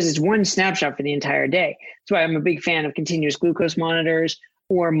 because it's one snapshot for the entire day. That's why I'm a big fan of continuous glucose monitors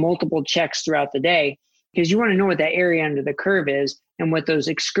or multiple checks throughout the day, because you want to know what that area under the curve is and what those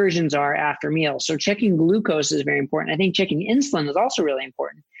excursions are after meals. So checking glucose is very important. I think checking insulin is also really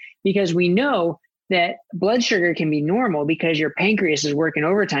important, because we know that blood sugar can be normal because your pancreas is working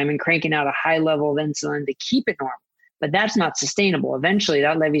overtime and cranking out a high level of insulin to keep it normal. But that's not sustainable. Eventually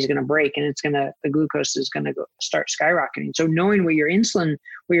that levee is going to break and the glucose is going to start skyrocketing. So knowing what your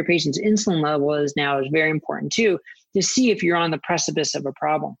patient's insulin level is now is very important too, to see if you're on the precipice of a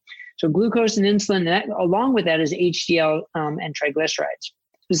problem. So glucose and insulin, along with that is HDL and triglycerides,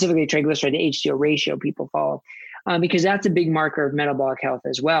 specifically triglyceride to HDL ratio people follow, because that's a big marker of metabolic health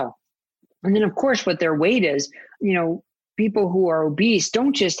as well. And then of course, what their weight is, people who are obese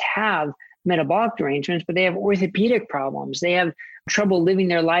don't just have metabolic derangements, but they have orthopedic problems. They have trouble living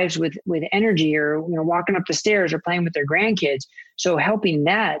their lives with energy, or walking up the stairs or playing with their grandkids. So helping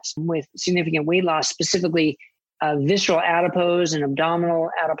that with significant weight loss, specifically visceral adipose and abdominal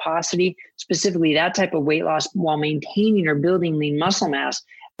adiposity, specifically that type of weight loss while maintaining or building lean muscle mass,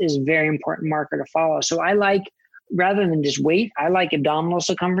 is a very important marker to follow. So I like, rather than just weight, I like abdominal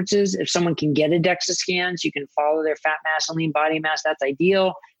circumferences. If someone can get a DEXA scan, so you can follow their fat mass and lean body mass, that's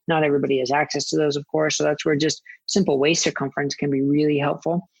ideal. Not everybody has access to those, of course. So that's where just simple waist circumference can be really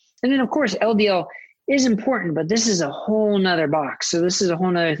helpful. And then, of course, LDL is important, but this is a whole nother box. So this is a whole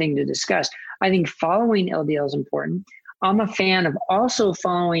nother thing to discuss. I think following LDL is important. I'm a fan of also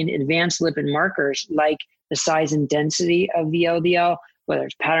following advanced lipid markers like the size and density of the LDL, whether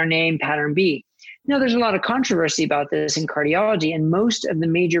it's pattern A and pattern B. There's a lot of controversy about this in cardiology, and most of the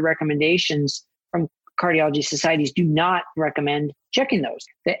major recommendations from cardiology societies do not recommend checking those.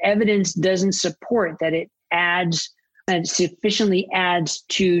 The evidence doesn't support that it sufficiently adds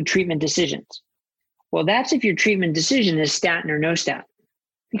to treatment decisions. Well, that's if your treatment decision is statin or no statin,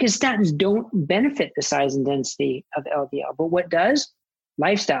 because statins don't benefit the size and density of LDL. But what does?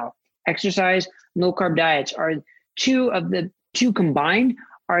 Lifestyle, exercise, low carb diets are two combined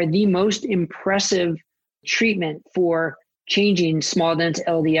are the most impressive treatment for changing small dense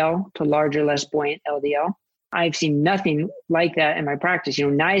LDL to larger, less buoyant LDL. I've seen nothing like that in my practice.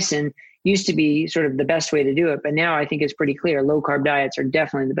 Niacin used to be sort of the best way to do it, but now I think it's pretty clear. Low carb diets are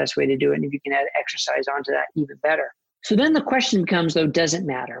definitely the best way to do it. And if you can add exercise onto that, even better. So then the question becomes, though, does it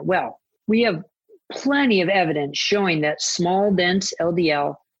matter? Well, we have plenty of evidence showing that small dense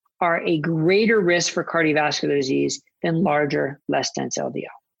LDL are a greater risk for cardiovascular disease than larger, less dense LDL.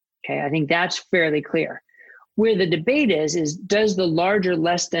 Okay, I think that's fairly clear. Where the debate is does the larger,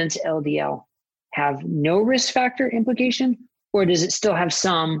 less dense LDL have no risk factor implication, or does it still have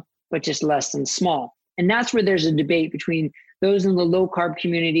some, but just less than small? And that's where there's a debate between those in the low carb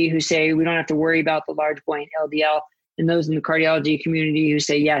community who say we don't have to worry about the large buoyant LDL, and those in the cardiology community who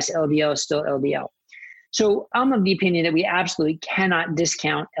say, yes, LDL is still LDL. So I'm of the opinion that we absolutely cannot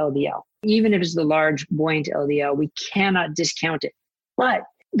discount LDL. Even if it's the large buoyant LDL, we cannot discount it. But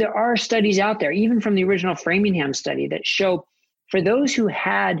there are studies out there, even from the original Framingham study, that show for those who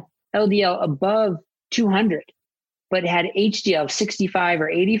had LDL above 200, but had HDL of 65 or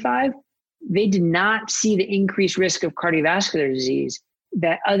 85, they did not see the increased risk of cardiovascular disease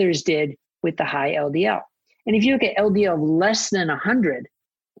that others did with the high LDL. And if you look at LDL of less than 100,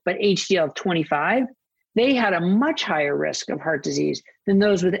 but HDL of 25, they had a much higher risk of heart disease than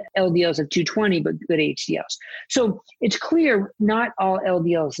those with LDLs of 220, but good HDLs. So it's clear not all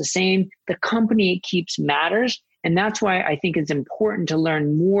LDL is the same. The company it keeps matters. And that's why I think it's important to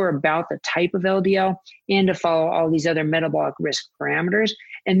learn more about the type of LDL and to follow all these other metabolic risk parameters.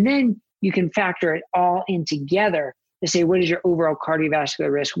 And then you can factor it all in together to say, what is your overall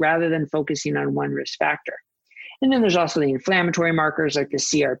cardiovascular risk rather than focusing on one risk factor. And then there's also the inflammatory markers like the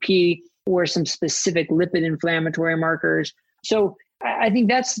CRP or some specific lipid inflammatory markers. So I think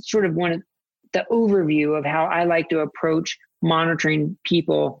that's sort of one of the overview of how I like to approach monitoring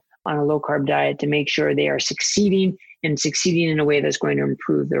people on a low carb diet to make sure they are succeeding and succeeding in a way that's going to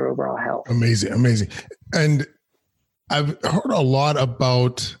improve their overall health. Amazing. Amazing. And I've heard a lot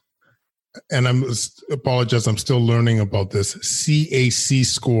about, and I'm still learning about this, CAC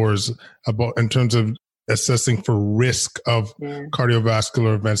scores about in terms of assessing for risk of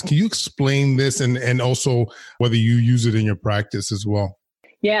cardiovascular events. Can you explain this and also whether you use it in your practice as well?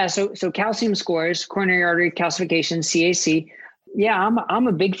 Yeah. So calcium scores, coronary artery calcification, CAC. Yeah, I'm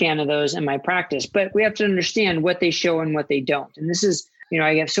a big fan of those in my practice, but we have to understand what they show and what they don't. And this is,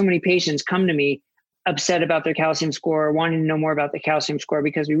 I have so many patients come to me upset about their calcium score, wanting to know more about the calcium score,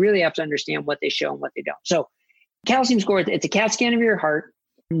 because we really have to understand what they show and what they don't. So calcium score, it's a CAT scan of your heart,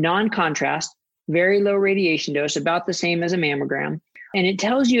 non-contrast, very low radiation dose, about the same as a mammogram. And it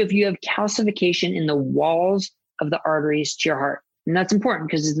tells you if you have calcification in the walls of the arteries to your heart. And that's important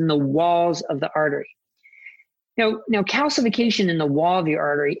because it's in the walls of the artery. Now, calcification in the wall of your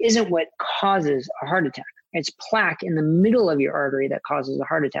artery isn't what causes a heart attack. It's plaque in the middle of your artery that causes a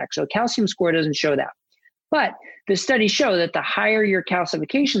heart attack. So calcium score doesn't show that. But the studies show that the higher your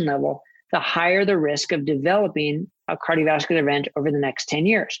calcification level, the higher the risk of developing a cardiovascular event over the next 10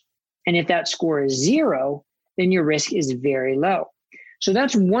 years. And if that score is 0, then your risk is very low. So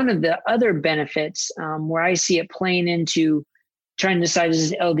that's one of the other benefits where I see it playing into trying to decide,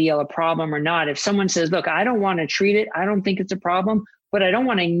 is LDL a problem or not? If someone says, look, I don't want to treat it, I don't think it's a problem, but I don't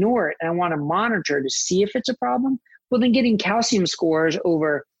want to ignore it, and I want to monitor to see if it's a problem, well, then getting calcium scores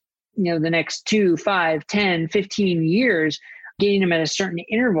over the next 2, 5, 10, 15 years, getting them at a certain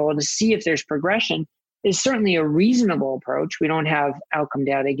interval to see if there's progression is certainly a reasonable approach. We don't have outcome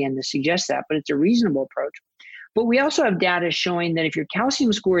data, again, to suggest that, but it's a reasonable approach. But we also have data showing that if your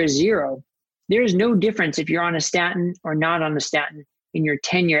calcium score is 0, there is no difference if you're on a statin or not on a statin in your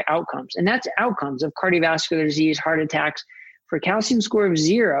 10-year outcomes. And that's outcomes of cardiovascular disease, heart attacks. For calcium score of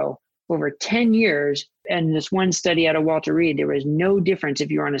 0 over 10 years, and this one study out of Walter Reed, there was no difference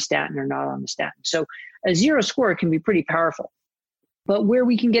if you're on a statin or not on a statin. So a 0 score can be pretty powerful. But where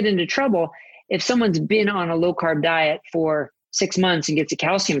we can get into trouble, if someone's been on a low-carb diet for 6 months and gets a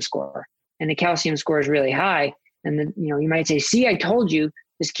calcium score, and the calcium score is really high, and then you might say, see, I told you,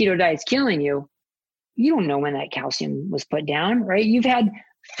 this keto diet's killing you. You don't know when that calcium was put down, right? You've had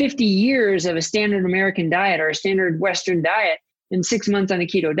 50 years of a standard American diet or a standard Western diet and 6 months on a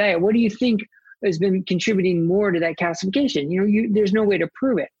keto diet. What do you think has been contributing more to that calcification? There's no way to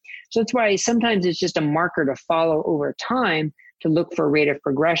prove it. So that's why sometimes it's just a marker to follow over time to look for rate of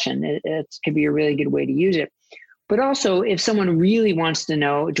progression. It could be a really good way to use it. But also, if someone really wants to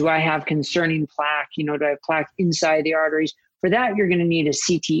know, do I have concerning plaque? Do I have plaque inside the arteries? For that, you're going to need a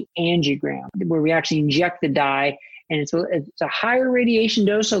CT angiogram where we actually inject the dye, and it's a higher radiation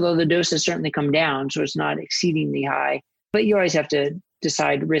dose, although the dose has certainly come down, so it's not exceedingly high. But you always have to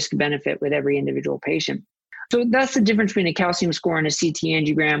decide risk benefit with every individual patient. So that's the difference between a calcium score and a CT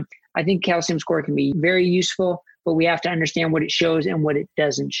angiogram. I think calcium score can be very useful, but we have to understand what it shows and what it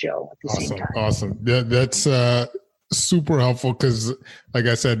doesn't show at the same time. Awesome. That's super helpful because, like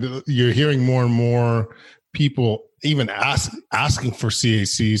I said, you're hearing more and more people even asking for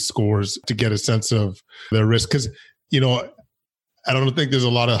CAC scores to get a sense of their risk. Because, I don't think there's a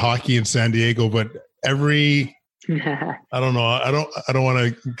lot of hockey in San Diego, but every I don't know. I don't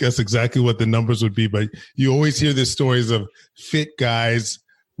want to guess exactly what the numbers would be, but you always hear these stories of fit guys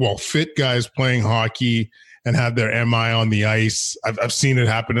playing hockey and have their MI on the ice. I've seen it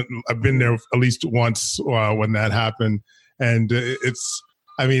happen. I've been there at least once when that happened. And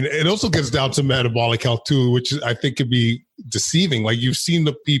it also gets down to metabolic health too, which I think could be deceiving. Like you've seen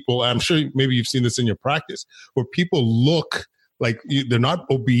the people, I'm sure maybe you've seen this in your practice, where people look like they're not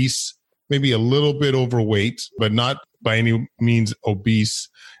obese, maybe a little bit overweight, but not by any means obese.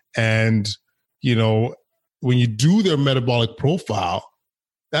 And, when you do their metabolic profile,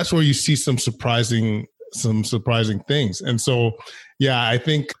 that's where you see some surprising things. And so, yeah, I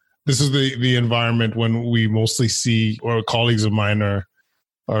think this is the environment when we mostly see, or colleagues of mine are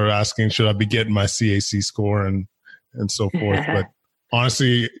asking, should I be getting my CAC score and so forth. But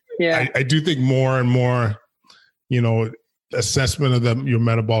honestly, yeah, I do think more and more, assessment of your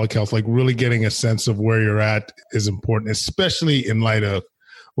metabolic health, like really getting a sense of where you're at is important, especially in light of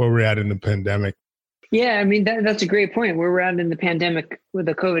where we're at in the pandemic. Yeah, I mean, that's a great point. Where we're at in the pandemic with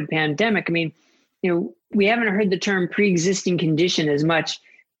the COVID pandemic. I mean, we haven't heard the term pre-existing condition as much,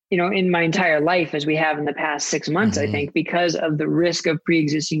 in my entire life as we have in the past 6 months, I think, because of the risk of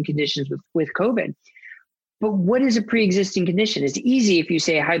pre-existing conditions with COVID. But what is a pre-existing condition? It's easy if you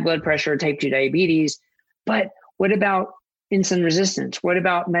say high blood pressure or type 2 diabetes, but what about insulin resistance? What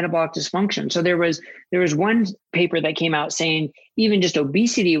about metabolic dysfunction? So there was one paper that came out saying even just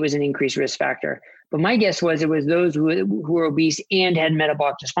obesity was an increased risk factor. But my guess was it was those who were obese and had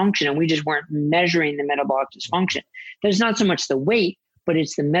metabolic dysfunction, and we just weren't measuring the metabolic dysfunction. There's not so much the weight, but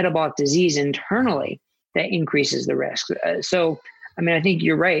it's the metabolic disease internally that increases the risk. I think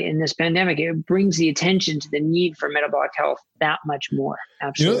you're right. In this pandemic, it brings the attention to the need for metabolic health that much more.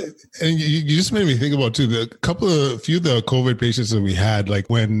 Absolutely. And you just made me think about too, a few of the COVID patients that we had, like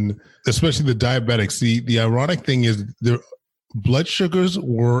when, especially the diabetics, the ironic thing is their blood sugars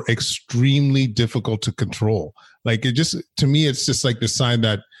were extremely difficult to control. Like to me, it's just like the sign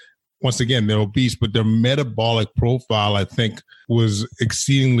that, once again, they're obese, but their metabolic profile, I think, was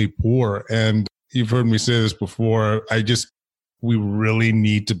exceedingly poor. And you've heard me say this before. We really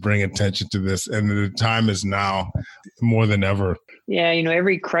need to bring attention to this. And the time is now more than ever. Yeah.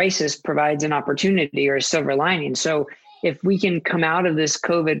 Every crisis provides an opportunity or a silver lining. So if we can come out of this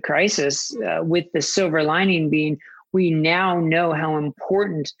COVID crisis with the silver lining being, we now know how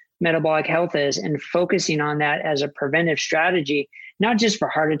important metabolic health is, and focusing on that as a preventive strategy, not just for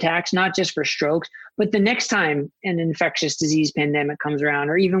heart attacks, not just for strokes, but the next time an infectious disease pandemic comes around,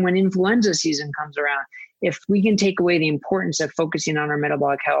 or even when influenza season comes around. If we can take away the importance of focusing on our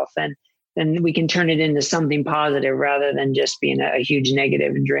metabolic health, then we can turn it into something positive rather than just being a huge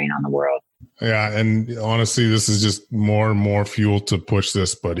negative and drain on the world. Yeah. And honestly, this is just more and more fuel to push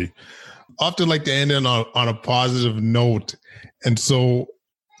this, buddy. I often like to end on a positive note. And so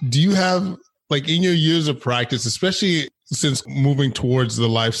do you have, like, in your years of practice, especially since moving towards the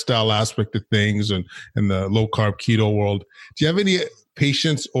lifestyle aspect of things and the low carb keto world, do you have any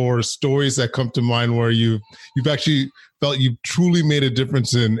patients or stories that come to mind where you've actually felt you've truly made a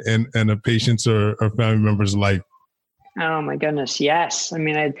difference in a patient's or family member's life? Oh my goodness. Yes. I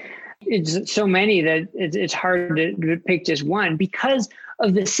mean, it's so many that it's hard to pick just one, because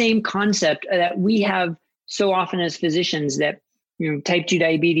of the same concept that we have so often as physicians, that type 2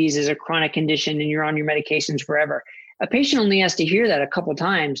 diabetes is a chronic condition and you're on your medications forever. A patient only has to hear that a couple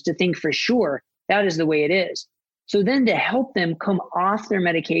times to think for sure that is the way it is. So then to help them come off their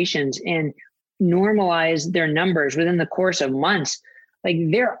medications and normalize their numbers within the course of months, like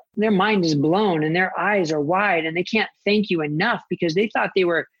their mind is blown and their eyes are wide, and they can't thank you enough, because they thought they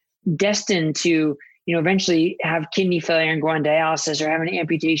were destined to, eventually have kidney failure and go on dialysis or have an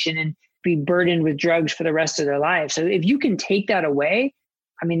amputation and be burdened with drugs for the rest of their lives. So if you can take that away,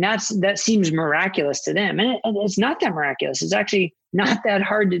 I mean, that seems miraculous to them. And it's not that miraculous. It's actually not that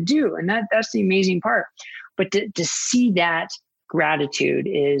hard to do. And that's the amazing part. But to see that gratitude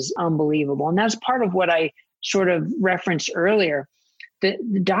is unbelievable. And that's part of what I sort of referenced earlier. The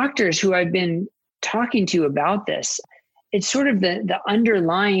doctors who I've been talking to about this, it's sort of the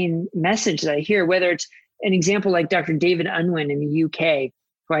underlying message that I hear, whether it's an example like Dr. David Unwin in the UK,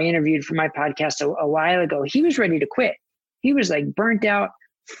 who I interviewed for my podcast a while ago. He was ready to quit. He was like burnt out,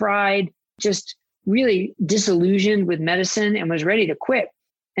 fried, just really disillusioned with medicine and was ready to quit.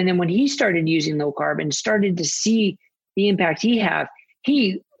 And then when he started using low carb and started to see the impact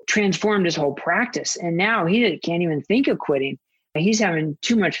he transformed his whole practice. And now he can't even think of quitting. He's having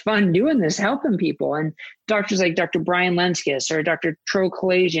too much fun doing this, helping people. And doctors like Dr. Brian Lenskis or Dr. Tro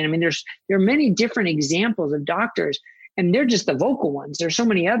Kalajian. I mean, there are many different examples of doctors, and they're just the vocal ones. There's so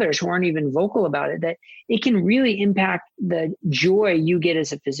many others who aren't even vocal about it, that it can really impact the joy you get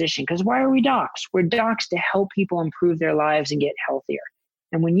as a physician. Because why are we docs? We're docs to help people improve their lives and get healthier.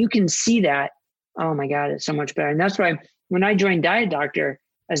 And when you can see that, oh my God, it's so much better. And that's why when I joined Diet Doctor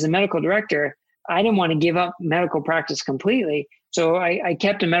as the medical director, I didn't want to give up medical practice completely. So I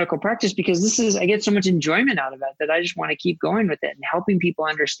kept a medical practice because I get so much enjoyment out of it that I just want to keep going with it and helping people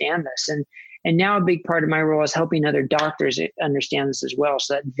understand this. And now a big part of my role is helping other doctors understand this as well,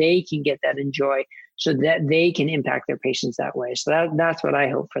 so that they can get that enjoy, so that they can impact their patients that way. So that's what I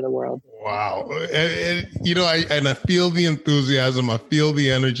hope for the world. Wow. And I feel the enthusiasm. I feel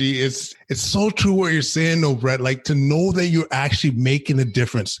the energy. It's so true what you're saying though, Bret, like to know that you're actually making a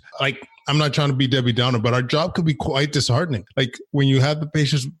difference. Like, I'm not trying to be Debbie Downer, but our job could be quite disheartening. Like when you have the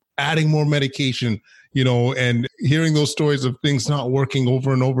patients adding more medication, and hearing those stories of things not working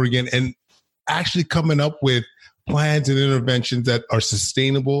over and over again, and actually coming up with plans and interventions that are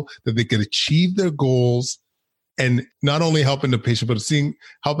sustainable, that they can achieve their goals, and not only helping the patient, but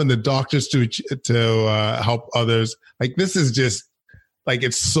helping the doctors to help others. Like this is just like,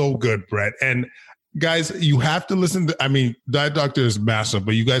 it's so good, Bret. And guys, you have to listen to, Diet Doctor is massive,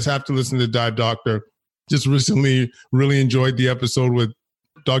 but you guys have to listen to Diet Doctor. Just recently really enjoyed the episode with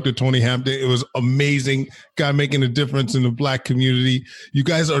Dr. Tony Hampton. It was amazing. Guy making a difference in the Black community. You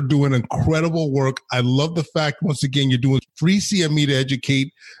guys are doing incredible work. I love the fact, once again, you're doing free CME to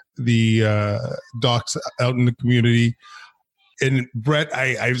educate the docs out in the community. And Bret,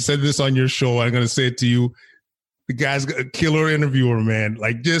 I've said this on your show. I'm going to say it to you. The guy's a killer interviewer, man.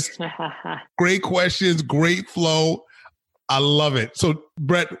 Like just great questions, great flow. I love it. So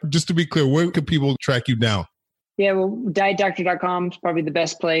Bret, just to be clear, where can people track you down? Yeah, well, dietdoctor.com is probably the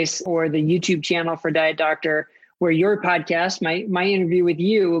best place, or the YouTube channel for Diet Doctor, where your podcast, my interview with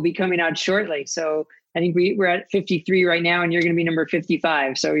you, will be coming out shortly. So I think we're at 53 right now, and you're going to be number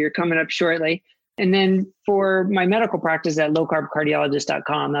 55. So you're coming up shortly. And then for my medical practice at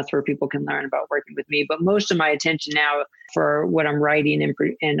lowcarbcardiologist.com, that's where people can learn about working with me. But most of my attention now for what I'm writing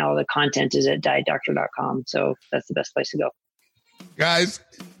and all the content is at dietdoctor.com. So that's the best place to go. Guys,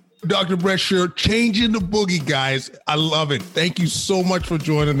 Dr. Bret Scher, changing the boogie, guys. I love it. Thank you so much for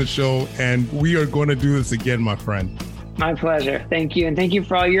joining the show. And we are going to do this again, my friend. My pleasure. Thank you. And thank you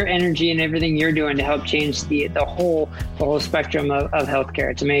for all your energy and everything you're doing to help change the whole spectrum of healthcare.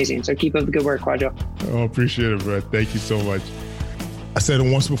 It's amazing. So keep up the good work, Quadro. Oh, appreciate it, Bret. Thank you so much. I said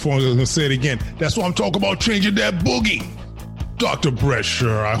it once before, I'm going to say it again. That's why I'm talking about changing that boogie. Dr. Bret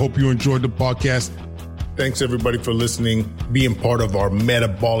Scher, I hope you enjoyed the podcast. Thanks, everybody, for listening, being part of our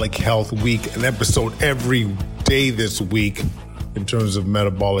Metabolic Health Week, an episode every day this week in terms of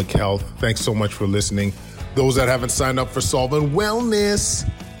metabolic health. Thanks so much for listening. Those that haven't signed up for Solvent Wellness,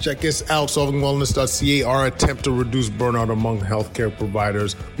 check us out, solventwellness.ca, our attempt to reduce burnout among healthcare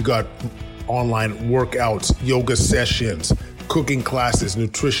providers. We got online workouts, yoga sessions, cooking classes,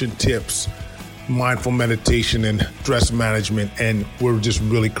 nutrition tips, mindful meditation, and stress management. And we're just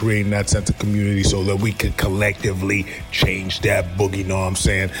really creating that sense of community so that we can collectively change that boogie, know what I'm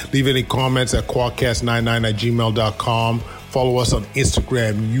saying? Leave any comments at quadcast99@gmail.com. Follow us on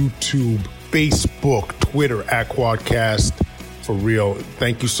Instagram, YouTube, Facebook, Twitter at Quadcast. For real.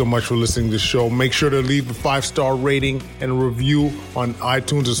 Thank you so much for listening to the show. Make sure to leave a 5-star rating and a review on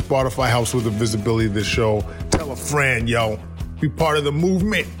iTunes or Spotify. Helps with the visibility of the show. Tell a friend, yo. Be part of the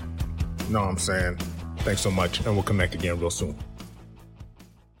movement. Know what I'm saying? Thanks so much, and we'll connect again real soon.